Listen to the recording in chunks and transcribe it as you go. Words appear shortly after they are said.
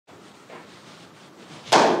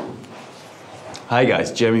Hi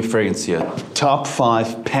guys, Jeremy Fragrance here. Top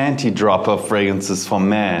 5 panty dropper fragrances for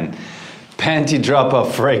men. Panty dropper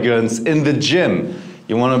fragrance in the gym.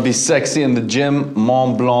 You want to be sexy in the gym?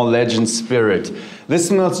 Mont Blanc Legend Spirit. This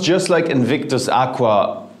smells just like Invictus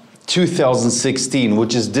Aqua 2016,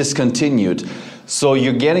 which is discontinued. So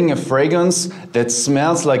you're getting a fragrance that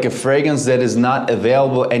smells like a fragrance that is not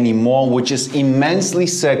available anymore, which is immensely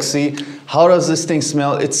sexy. How does this thing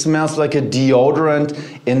smell? It smells like a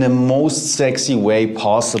deodorant in the most sexy way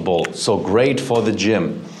possible. So great for the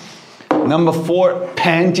gym. Number 4,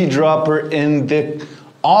 panty dropper in the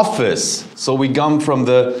office. So we come from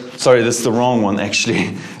the, sorry, this is the wrong one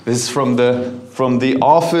actually. This is from the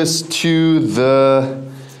office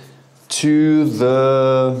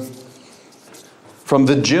from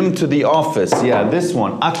the gym to the office. Yeah, this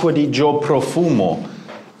one, Acqua di Gio Profumo.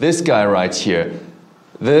 This guy right here.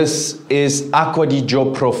 This is Acqua di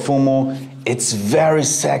Gio Profumo. It's very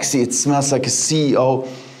sexy. It smells like a CEO.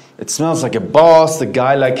 It smells like a boss. The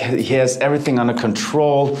guy, like, he has everything under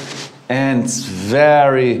control. And it's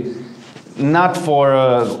very, not for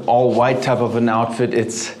a all white type of an outfit.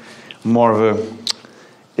 It's more of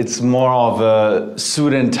a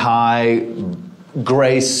suit and tie,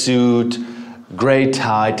 gray suit, gray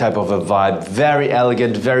tie type of a vibe. Very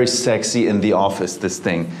elegant, very sexy in the office, this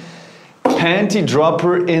thing. Panty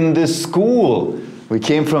dropper in the school. We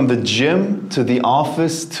came from the gym to the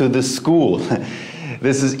office to the school.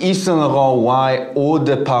 This is Yves Saint Laurent Y Eau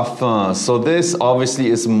de Parfum. So this obviously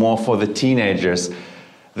is more for the teenagers.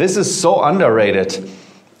 This is so underrated.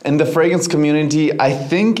 In the fragrance community, I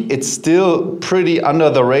think it's still pretty under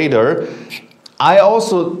the radar. I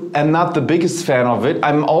also am not the biggest fan of it.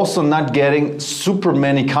 I'm also not getting super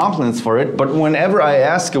many compliments for it. But whenever I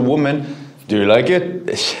ask a woman, do you like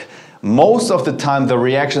it? Most of the time the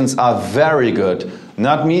reactions are very good.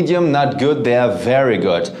 Not medium, not good, they are very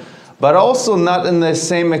good. But also not in the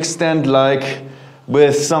same extent like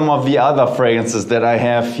with some of the other fragrances that I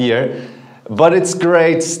have here. But it's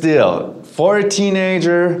great still. For a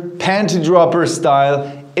teenager, panty dropper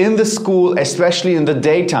style, in the school, especially in the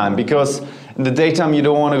daytime, because in the daytime you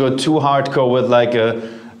don't want to go too hardcore with like a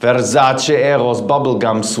Versace Eros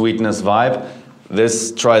bubblegum sweetness vibe.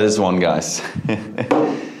 Try this one, guys.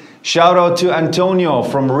 Shout out to Antonio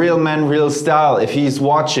from Real Man Real Style if he's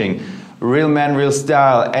watching. Real Man Real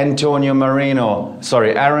Style, Aaron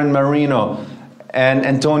Marino and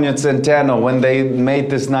Antonio Centeno when they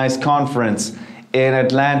made this nice conference in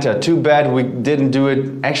Atlanta. Too bad we didn't do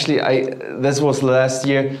it. Actually, this was last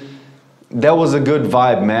year. That was a good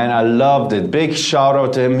vibe, man. I loved it. Big shout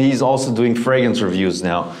out to him. He's also doing fragrance reviews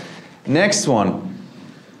now. Next one.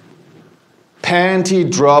 Panty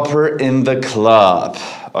dropper in the club.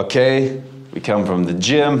 Okay? We come from the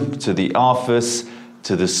gym to the office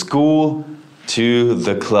to the school to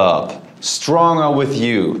the club. Stronger with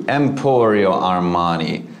You, Emporio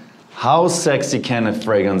Armani. How sexy can a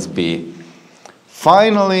fragrance be?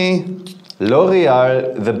 Finally,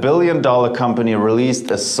 L'Oreal, the billion-dollar company, released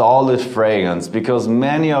a solid fragrance because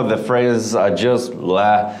many of the fragrances are just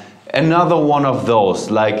blah. Another one of those,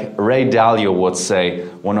 like Ray Dalio would say,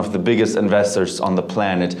 one of the biggest investors on the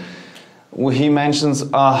planet. He mentions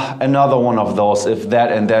another one of those if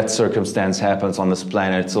that and that circumstance happens on this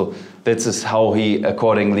planet. So this is how he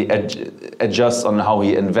accordingly adjusts on how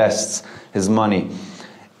he invests his money.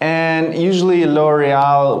 And usually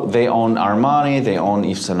L'Oreal, they own Armani, they own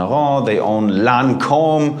Yves Saint Laurent, they own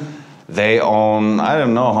Lancôme, they own, I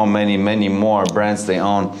don't know how many more brands they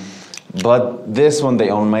own. But this one, they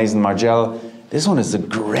own Maison Margiela. This one is a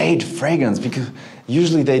great fragrance because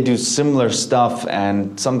usually they do similar stuff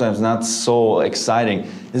and sometimes not so exciting.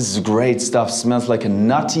 This is great stuff. Smells like a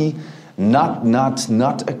nutty,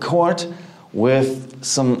 nut accord with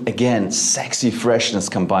some, again, sexy freshness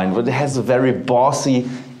combined. But it has a very bossy,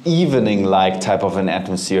 evening-like type of an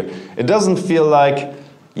atmosphere. It doesn't feel like,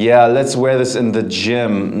 yeah, let's wear this in the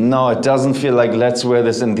gym. No, it doesn't feel like let's wear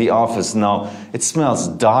this in the office. No, it smells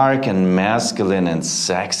dark and masculine and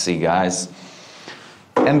sexy, guys.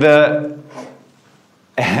 And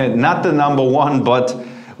not the number one, but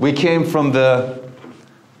we came from the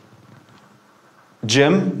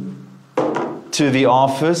gym to the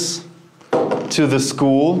office, to the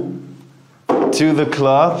school, to the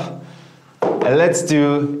club. And let's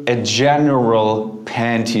do a general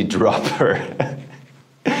panty dropper.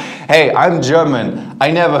 Hey, I'm German.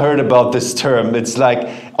 I never heard about this term. It's like,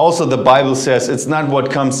 also the Bible says it's not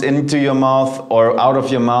what comes into your mouth or out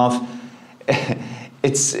of your mouth.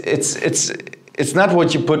 It's not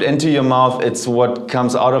what you put into your mouth, it's what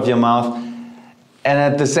comes out of your mouth. And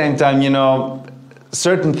at the same time, you know,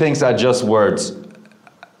 certain things are just words.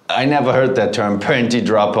 I never heard that term, panty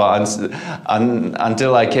dropper,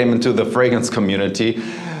 until I came into the fragrance community.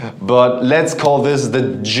 But let's call this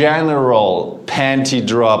the general panty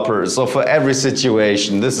dropper. So for every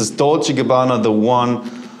situation, this is Dolce & Gabbana, the one.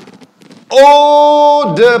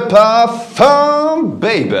 Eau de parfum,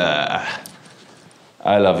 baby.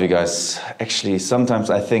 I love you guys. Actually, sometimes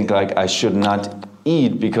I think like I should not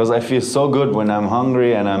eat because I feel so good when I'm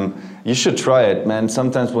hungry, and you should try it, man.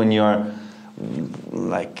 Sometimes when you're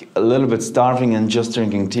like a little bit starving and just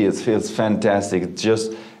drinking tea, it feels fantastic.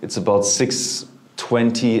 It's about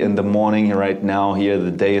 6:20 in the morning right now here.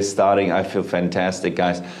 The day is starting. I feel fantastic,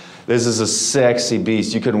 guys. This is a sexy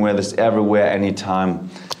beast. You can wear this everywhere, anytime.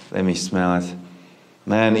 Let me smell it.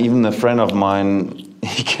 Man, even a friend of mine,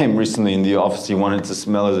 he came recently in the office, he wanted to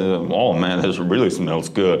smell it. Oh man, this really smells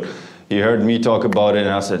good. He heard me talk about it and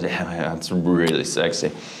I said, yeah, man, it's really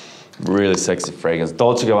sexy. Really sexy fragrance.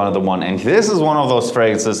 Dolce & Gabbana, the one. And this is one of those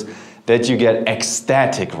fragrances that you get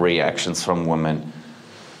ecstatic reactions from women.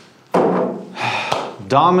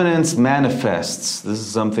 Dominance manifests. This is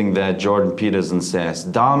something that Jordan Peterson says.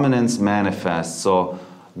 Dominance manifests. So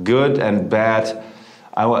good and bad.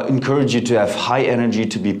 I encourage you to have high energy,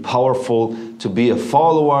 to be powerful, to be a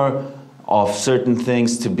follower of certain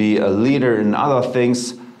things, to be a leader in other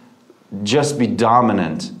things. Just be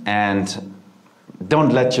dominant and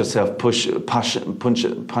don't let yourself punch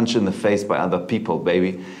in the face by other people,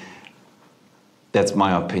 baby. That's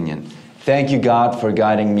my opinion. Thank you, God, for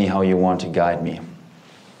guiding me how you want to guide me.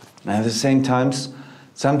 And at the same time,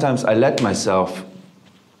 sometimes I let myself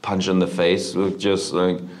punch in the face, just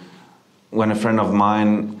like when a friend of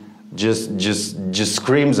mine just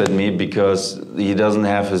screams at me because he doesn't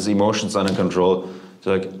have his emotions under control. It's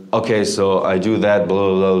like, okay, so I do that,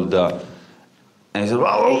 blah, blah, blah. And he said,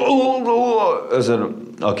 I said,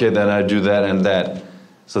 okay, then I do that and that.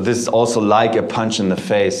 So this is also like a punch in the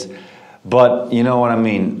face. But you know what I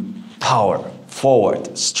mean? Power,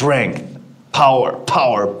 forward, strength, power,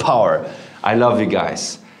 power, power. I love you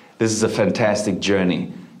guys. This is a fantastic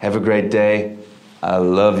journey. Have a great day. I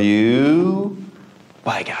love you.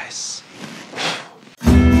 Bye, guys.